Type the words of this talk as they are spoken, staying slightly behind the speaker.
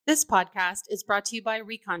This podcast is brought to you by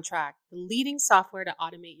Recontract, the leading software to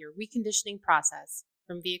automate your reconditioning process.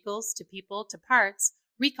 From vehicles to people to parts,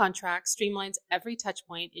 Recontract streamlines every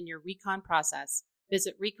touchpoint in your recon process.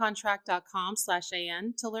 Visit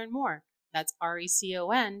recontract.com/AN to learn more. That's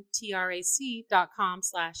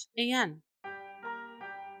RECONTRAC.com/AN.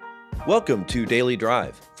 Welcome to Daily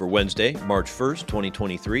Drive for Wednesday, March 1st,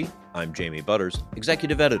 2023. I'm Jamie Butters,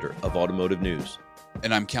 Executive Editor of Automotive News.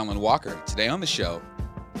 And I'm Kellen Walker. Today on the show,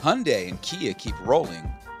 Hyundai and Kia keep rolling,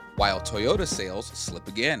 while Toyota sales slip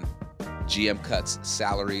again. GM cuts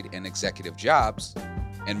salaried and executive jobs,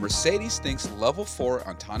 and Mercedes thinks Level 4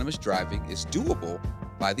 autonomous driving is doable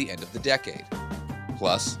by the end of the decade.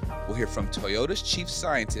 Plus, we'll hear from Toyota's chief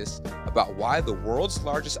scientist about why the world's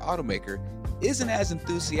largest automaker isn't as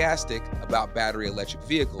enthusiastic about battery electric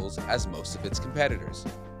vehicles as most of its competitors.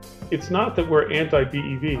 It's not that we're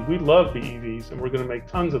anti-BEV. We love BEVs and we're going to make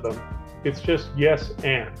tons of them. It's just yes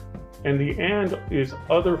and. And the and is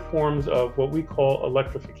other forms of what we call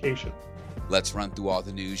electrification. Let's run through all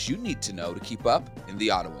the news you need to know to keep up in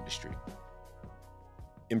the auto industry.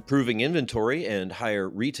 Improving inventory and higher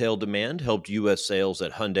retail demand helped U.S. sales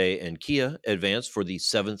at Hyundai and Kia advance for the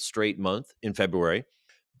seventh straight month in February.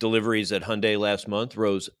 Deliveries at Hyundai last month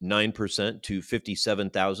rose 9% to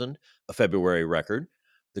 57,000, a February record.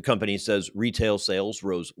 The company says retail sales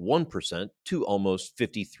rose 1% to almost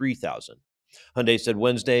 53,000. Hyundai said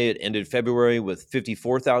Wednesday it ended February with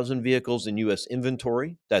 54,000 vehicles in U.S.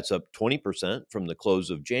 inventory. That's up 20% from the close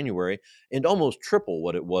of January and almost triple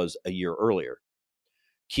what it was a year earlier.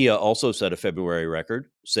 Kia also set a February record.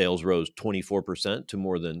 Sales rose 24% to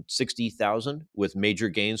more than 60,000, with major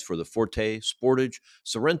gains for the Forte, Sportage,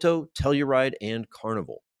 Sorento, Telluride, and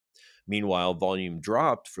Carnival. Meanwhile, volume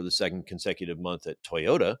dropped for the second consecutive month at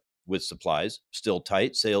Toyota, with supplies still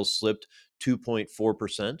tight. Sales slipped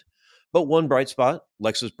 2.4%. But one bright spot,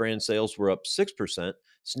 Lexus brand sales were up 6%,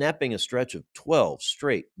 snapping a stretch of 12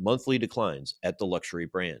 straight monthly declines at the luxury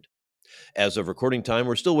brand. As of recording time,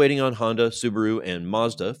 we're still waiting on Honda, Subaru, and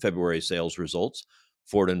Mazda February sales results.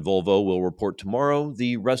 Ford and Volvo will report tomorrow.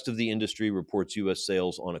 The rest of the industry reports U.S.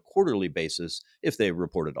 sales on a quarterly basis if they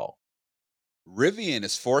report at all. Rivian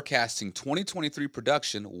is forecasting 2023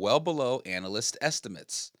 production well below analyst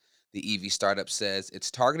estimates. The EV startup says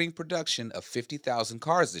it's targeting production of 50,000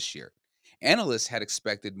 cars this year. Analysts had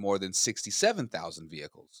expected more than 67,000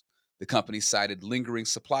 vehicles. The company cited lingering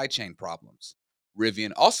supply chain problems.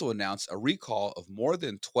 Rivian also announced a recall of more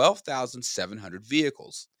than 12,700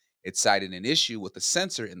 vehicles. It cited an issue with a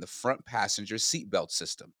sensor in the front passenger seatbelt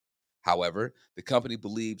system. However, the company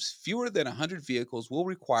believes fewer than 100 vehicles will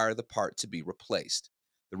require the part to be replaced.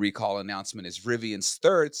 The recall announcement is Rivian's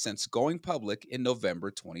third since going public in November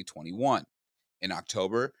 2021. In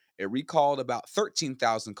October, it recalled about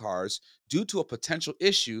 13,000 cars due to a potential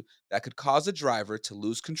issue that could cause a driver to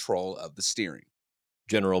lose control of the steering.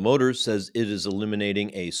 General Motors says it is eliminating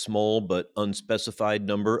a small but unspecified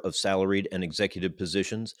number of salaried and executive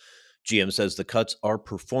positions. GM says the cuts are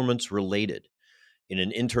performance-related. In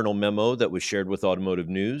an internal memo that was shared with Automotive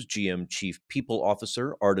News, GM Chief People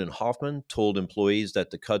Officer Arden Hoffman told employees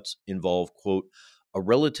that the cuts involve, quote, a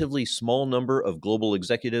relatively small number of global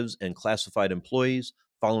executives and classified employees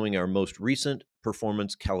following our most recent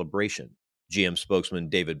performance calibration. GM spokesman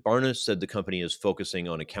David Barnes said the company is focusing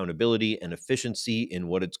on accountability and efficiency in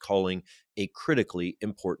what it's calling a critically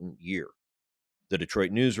important year. The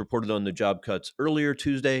Detroit News reported on the job cuts earlier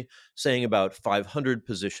Tuesday, saying about 500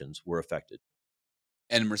 positions were affected.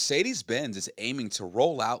 And Mercedes-Benz is aiming to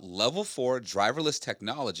roll out Level 4 driverless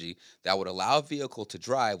technology that would allow a vehicle to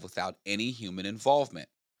drive without any human involvement.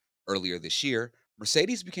 Earlier this year,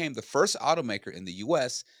 Mercedes became the first automaker in the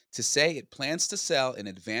U.S. to say it plans to sell an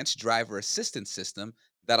advanced driver assistance system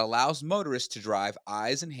that allows motorists to drive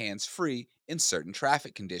eyes and hands free in certain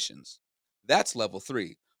traffic conditions. That's Level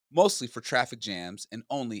 3, mostly for traffic jams and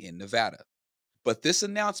only in Nevada. But this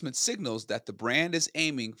announcement signals that the brand is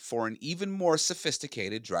aiming for an even more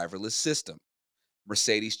sophisticated driverless system.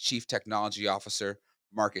 Mercedes Chief Technology Officer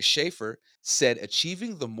Marcus Schaefer said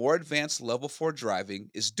achieving the more advanced Level 4 driving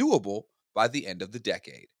is doable by the end of the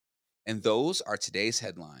decade. And those are today's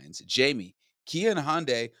headlines. Jamie, Kia and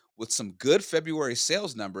Hyundai with some good February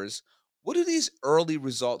sales numbers. What do these early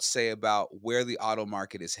results say about where the auto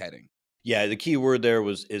market is heading? Yeah, the key word there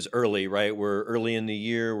is early, right? We're early in the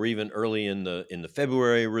year. We're even early in the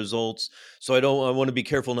February results. So I want to be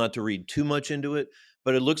careful not to read too much into it.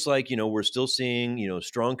 But it looks like, we're still seeing,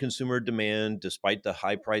 strong consumer demand despite the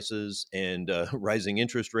high prices and rising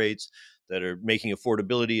interest rates that are making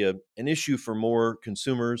affordability an issue for more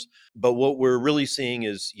consumers. But what we're really seeing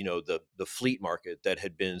is, the fleet market that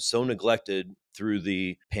had been so neglected through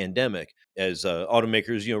the pandemic as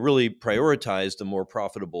automakers, really prioritize the more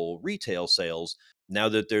profitable retail sales. Now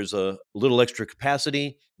that there's a little extra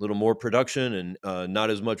capacity, a little more production, and not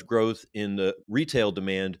as much growth in the retail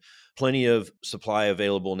demand, plenty of supply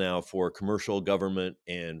available now for commercial, government,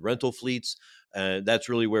 and rental fleets. That's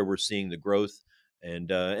really where we're seeing the growth, and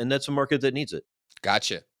that's a market that needs it.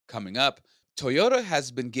 Gotcha. Coming up, Toyota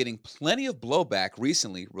has been getting plenty of blowback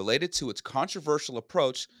recently related to its controversial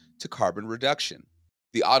approach to carbon reduction.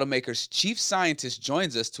 The automaker's chief scientist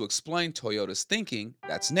joins us to explain Toyota's thinking.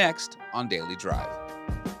 That's next on Daily Drive.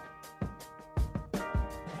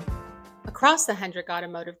 Across the Hendrick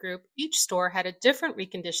Automotive Group, each store had a different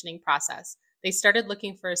reconditioning process. They started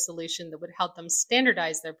looking for a solution that would help them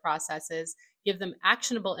standardize their processes, give them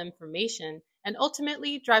actionable information, and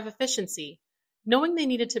ultimately drive efficiency. Knowing they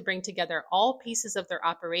needed to bring together all pieces of their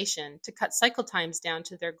operation to cut cycle times down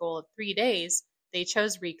to their goal of 3 days, they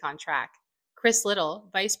chose ReconTrack. Chris Little,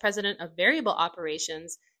 Vice President of Variable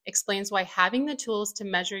Operations, explains why having the tools to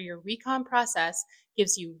measure your recon process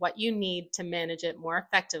gives you what you need to manage it more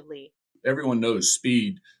effectively. Everyone knows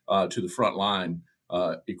speed to the front line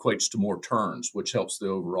equates to more turns, which helps the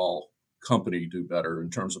overall company do better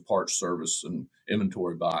in terms of parts service and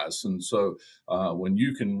inventory buys. And so when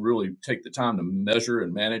you can really take the time to measure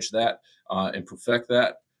and manage that and perfect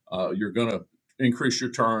that, you're going to increase your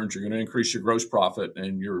turns, you're going to increase your gross profit,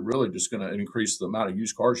 and you're really just going to increase the amount of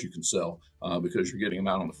used cars you can sell because you're getting them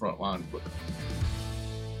out on the front line quicker.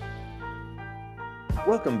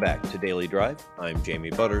 Welcome back to Daily Drive. I'm Jamie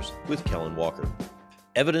Butters with Kellen Walker.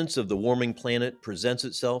 Evidence of the warming planet presents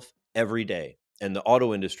itself every day, and the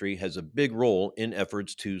auto industry has a big role in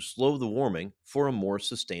efforts to slow the warming for a more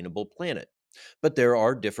sustainable planet. But there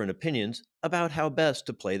are different opinions about how best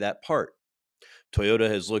to play that part. Toyota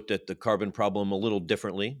has looked at the carbon problem a little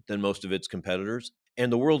differently than most of its competitors,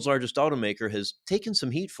 and the world's largest automaker has taken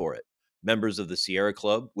some heat for it. Members of the Sierra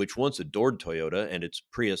Club, which once adored Toyota and its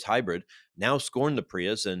Prius hybrid, now scorn the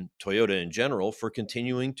Prius and Toyota in general for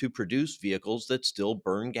continuing to produce vehicles that still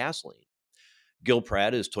burn gasoline. Gil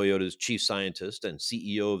Pratt is Toyota's chief scientist and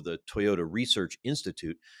CEO of the Toyota Research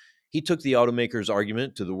Institute. He took the automaker's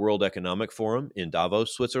argument to the World Economic Forum in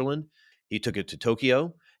Davos, Switzerland. He took it to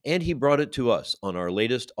Tokyo, and he brought it to us on our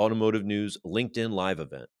latest Automotive News LinkedIn Live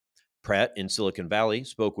event. Pratt in Silicon Valley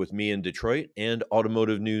spoke with me in Detroit and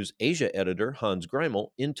Automotive News Asia editor Hans Greimel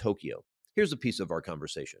in Tokyo. Here's a piece of our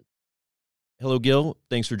conversation. Hello, Gil.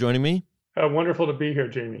 Thanks for joining me. Wonderful to be here,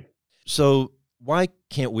 Jamie. So why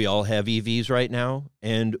can't we all have EVs right now?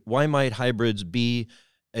 And why might hybrids be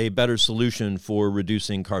a better solution for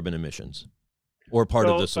reducing carbon emissions? Or part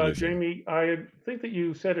of the solution? Jamie, I think that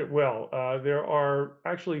you said it well. There are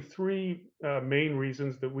actually three main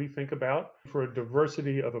reasons that we think about for a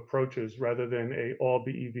diversity of approaches rather than a all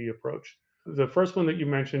BEV approach. The first one that you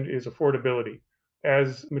mentioned is affordability.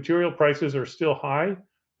 As material prices are still high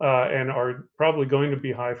and are probably going to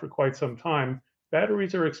be high for quite some time,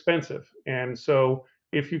 batteries are expensive. And so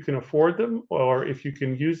if you can afford them or if you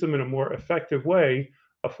can use them in a more effective way,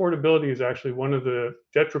 affordability is actually one of the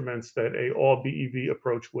detriments that a all BEV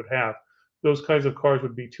approach would have. Those kinds of cars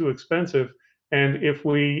would be too expensive. And if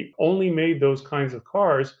we only made those kinds of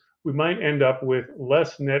cars, we might end up with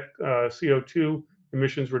less net CO2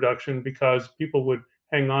 emissions reduction because people would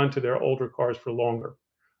hang on to their older cars for longer.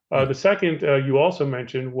 The second you also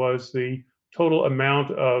mentioned was the total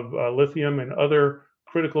amount of lithium and other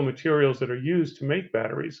critical materials that are used to make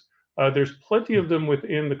batteries. There's plenty of them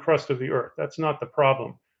within the crust of the earth. That's not the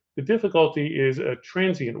problem. The difficulty is a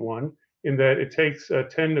transient one in that it takes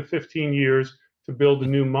 10 to 15 years to build a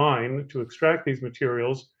new mine to extract these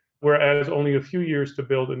materials, whereas only a few years to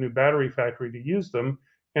build a new battery factory to use them.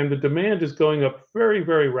 And the demand is going up very,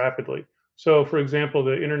 very rapidly. So, for example,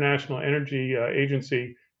 the International Energy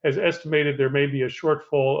Agency has estimated there may be a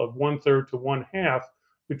shortfall of 1/3 to 1/2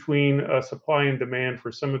 between supply and demand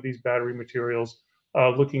for some of these battery materials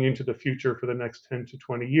looking into the future for the next 10 to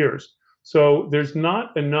 20 years. So there's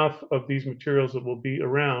not enough of these materials that will be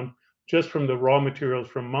around just from the raw materials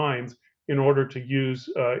from mines in order to use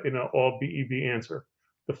in an all BEV answer.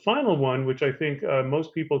 The final one, which I think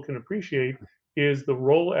most people can appreciate, is the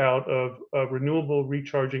rollout of renewable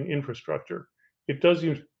recharging infrastructure. It does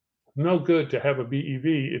you no good to have a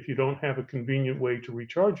BEV if you don't have a convenient way to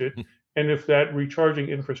recharge it, and if that recharging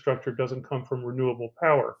infrastructure doesn't come from renewable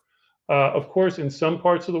power. Of course, in some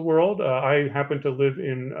parts of the world, I happen to live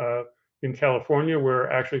in In California,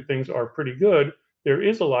 where actually things are pretty good, there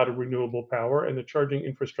is a lot of renewable power and the charging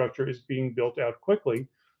infrastructure is being built out quickly.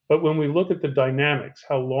 But when we look at the dynamics,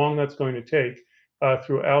 how long that's going to take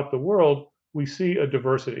throughout the world, we see a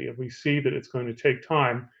diversity and we see that it's going to take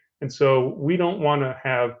time. And so we don't want to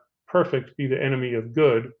have perfect be the enemy of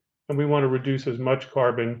good. And we want to reduce as much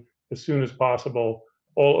carbon as soon as possible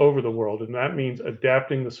all over the world. And that means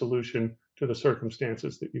adapting the solution to the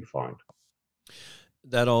circumstances that you find.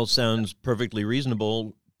 That all sounds perfectly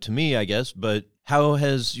reasonable to me, I guess, but how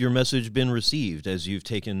has your message been received as you've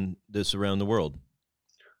taken this around the world?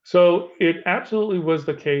 So it absolutely was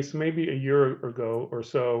the case maybe a year ago or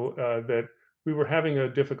so that we were having a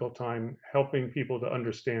difficult time helping people to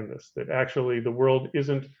understand this, that actually the world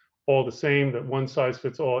isn't all the same, that one size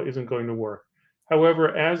fits all isn't going to work.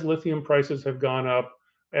 However, as lithium prices have gone up,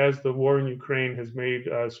 as the war in Ukraine has made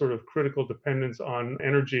sort of critical dependence on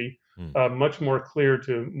energy Hmm. much more clear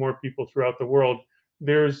to more people throughout the world,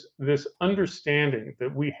 there's this understanding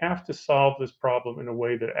that we have to solve this problem in a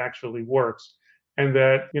way that actually works, and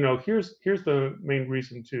that here's the main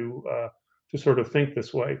reason to sort of think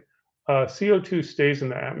this way. CO2 stays in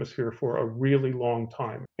the atmosphere for a really long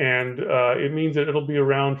time, and it means that it'll be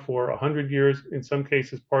around for 100 years, in some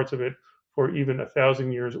cases, parts of it for even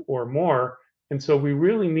 1,000 years or more. And so we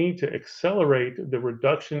really need to accelerate the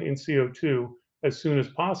reduction in CO2 as soon as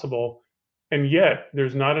possible. And yet,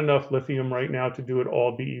 there's not enough lithium right now to do it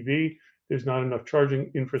all BEV. There's not enough charging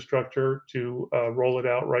infrastructure to roll it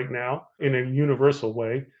out right now in a universal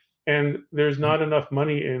way. And there's not enough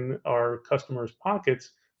money in our customers'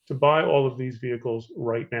 pockets to buy all of these vehicles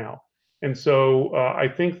right now. And so I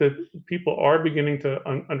think that people are beginning to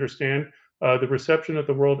understand. The reception at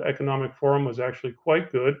the World Economic Forum was actually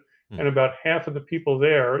quite good. Hmm. And about half of the people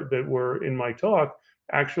there that were in my talk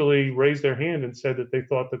actually raised their hand and said that they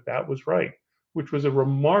thought that that was right, which was a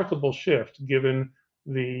remarkable shift given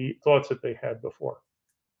the thoughts that they had before.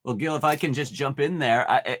 Well, Gil, if I can just jump in there,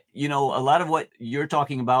 a lot of what you're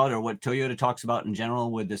talking about or what Toyota talks about in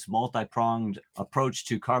general with this multi-pronged approach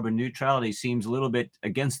to carbon neutrality seems a little bit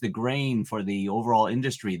against the grain for the overall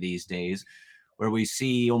industry these days, where we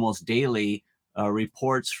see almost daily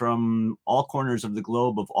reports from all corners of the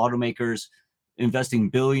globe of automakers investing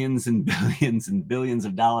billions and billions and billions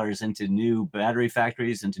of dollars into new battery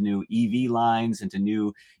factories, into new EV lines, into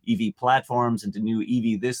new EV platforms, into new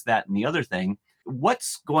EV this, that, and the other thing.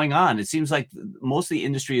 What's going on? It seems like most of the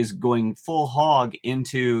industry is going full hog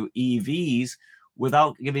into EVs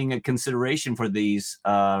without giving a consideration for these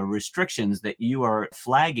restrictions that you are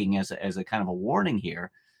flagging as a kind of a warning here.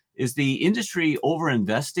 Is the industry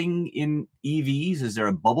over-investing in EVs? Is there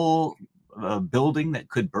a bubble building that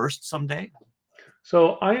could burst someday?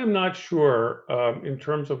 So I am not sure in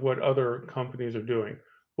terms of what other companies are doing.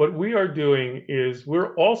 What we are doing is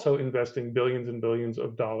we're also investing billions and billions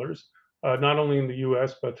of dollars, not only in the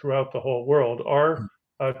US, but throughout the whole world. Our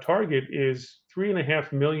target is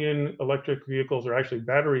 3.5 million electric vehicles, or actually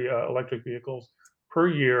battery electric vehicles per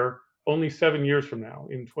year, only 7 years from now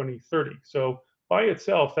in 2030. So by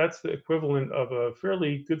itself, that's the equivalent of a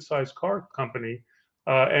fairly good sized car company.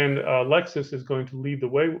 And Lexus is going to lead the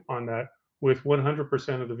way on that, with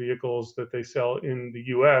 100% of the vehicles that they sell in the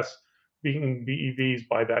US being BEVs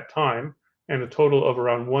by that time, and a total of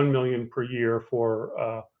around 1 million per year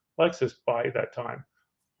for Lexus by that time.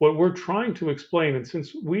 What we're trying to explain, and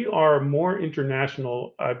since we are more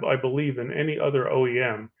international, I believe, than any other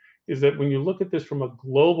OEM, is that when you look at this from a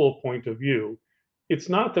global point of view, it's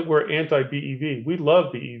not that we're anti BEV. We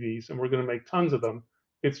love BEVs and we're going to make tons of them.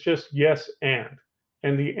 It's just yes and.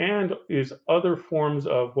 And the and is other forms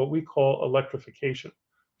of what we call electrification.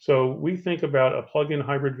 So we think about a plug-in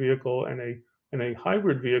hybrid vehicle and a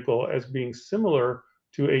hybrid vehicle as being similar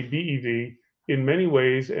to a BEV in many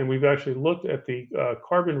ways, and we've actually looked at the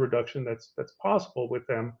carbon reduction that's possible with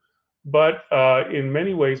them. But in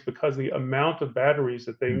many ways, because the amount of batteries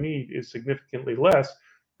that they need is significantly less,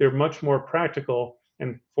 they're much more practical.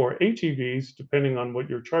 And for HEVs, depending on what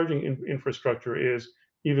your charging infrastructure is,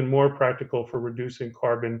 even more practical for reducing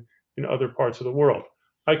carbon in other parts of the world.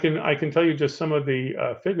 I can tell you just some of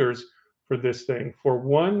the figures for this thing. For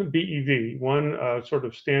one BEV, one sort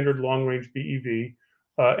of standard long-range BEV,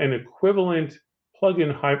 an equivalent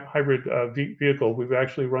plug-in hybrid vehicle, we've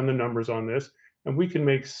actually run the numbers on this, and we can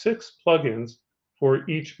make 6 plugins for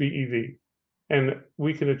each BEV. And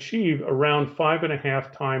we can achieve around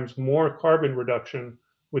 5.5 times more carbon reduction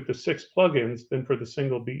with the 6 plugins than for the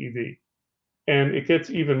single BEV. And it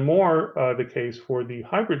gets even more the case for the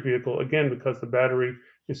hybrid vehicle, again, because the battery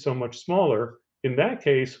is so much smaller. In that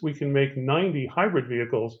case, we can make 90 hybrid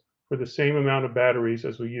vehicles for the same amount of batteries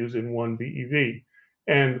as we use in one BEV.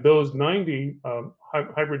 And those 90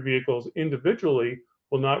 hybrid vehicles individually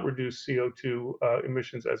will not reduce CO2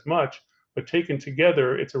 emissions as much, but taken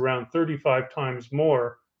together, it's around 35 times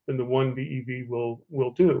more than the one BEV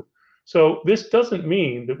will do. So this doesn't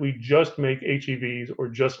mean that we just make HEVs or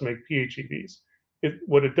just make PHEVs.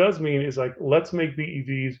 What it does mean is like, let's make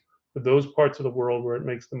BEVs for those parts of the world where it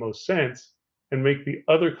makes the most sense, and make the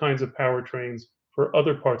other kinds of powertrains for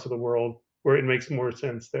other parts of the world where it makes more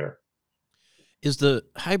sense there. Is the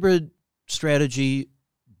hybrid strategy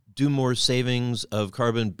do more savings of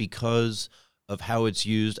carbon because of how it's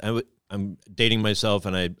used? I'm dating myself,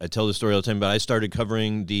 and I tell the story all the time, but I started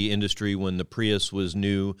covering the industry when the Prius was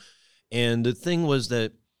new. And the thing was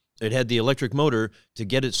that it had the electric motor to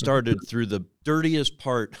get it started through the dirtiest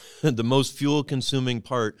part, the most fuel-consuming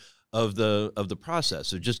part of the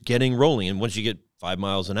process of just getting rolling. And once you get 5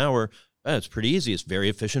 miles an hour, it's pretty easy. It's a very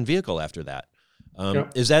efficient vehicle after that.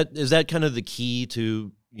 Is that kind of the key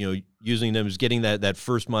to using them, is getting that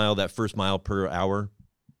first mile per hour?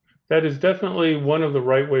 That is definitely one of the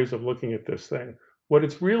right ways of looking at this thing. What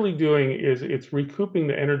it's really doing is it's recouping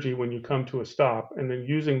the energy when you come to a stop, and then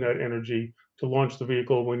using that energy to launch the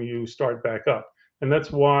vehicle when you start back up. And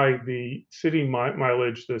that's why the city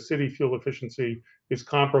mileage, the city fuel efficiency, is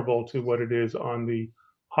comparable to what it is on the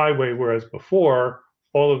highway, whereas before,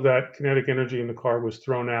 all of that kinetic energy in the car was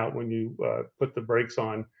thrown out when you put the brakes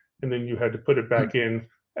on, and then you had to put it back in,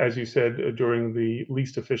 as you said, during the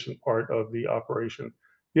least efficient part of the operation.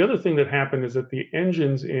 The other thing that happened is that the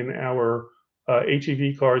engines in our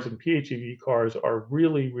HEV cars and PHEV cars are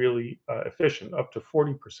really, really efficient, up to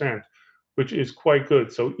 40%, which is quite good.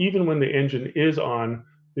 So even when the engine is on,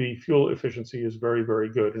 the fuel efficiency is very, very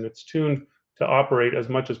good, and it's tuned to operate as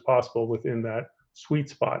much as possible within that sweet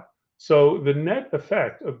spot. So the net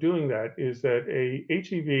effect of doing that is that a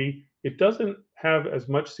HEV, it doesn't have as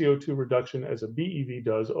much CO2 reduction as a BEV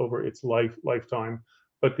does over its lifetime,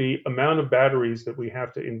 but the amount of batteries that we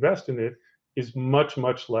have to invest in it is much,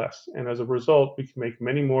 much less. And as a result, we can make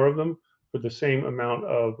many more of them for the same amount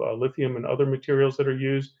of lithium and other materials that are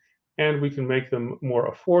used, and we can make them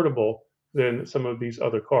more affordable than some of these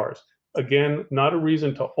other cars. Again, not a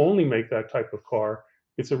reason to only make that type of car.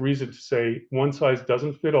 It's a reason to say one size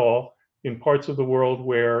doesn't fit all. In parts of the world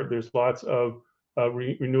where there's lots of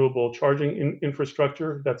renewable charging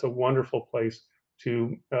infrastructure, that's a wonderful place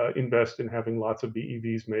to invest in having lots of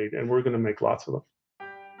BEVs made, and we're going to make lots of them.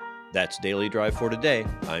 That's Daily Drive for today.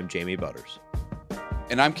 I'm Jamie Butters.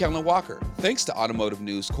 And I'm Kellen Walker. Thanks to Automotive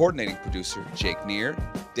News coordinating producer Jake Neer,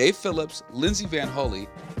 Dave Phillips, Lindsay Van Holy,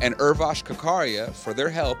 and Urvash Kakaria for their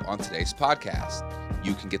help on today's podcast.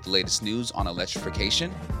 You can get the latest news on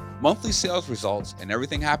electrification, monthly sales results, and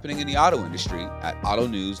everything happening in the auto industry at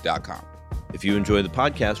autonews.com. If you enjoy the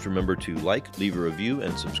podcast, remember to leave a review,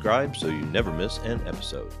 and subscribe so you never miss an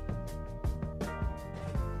episode.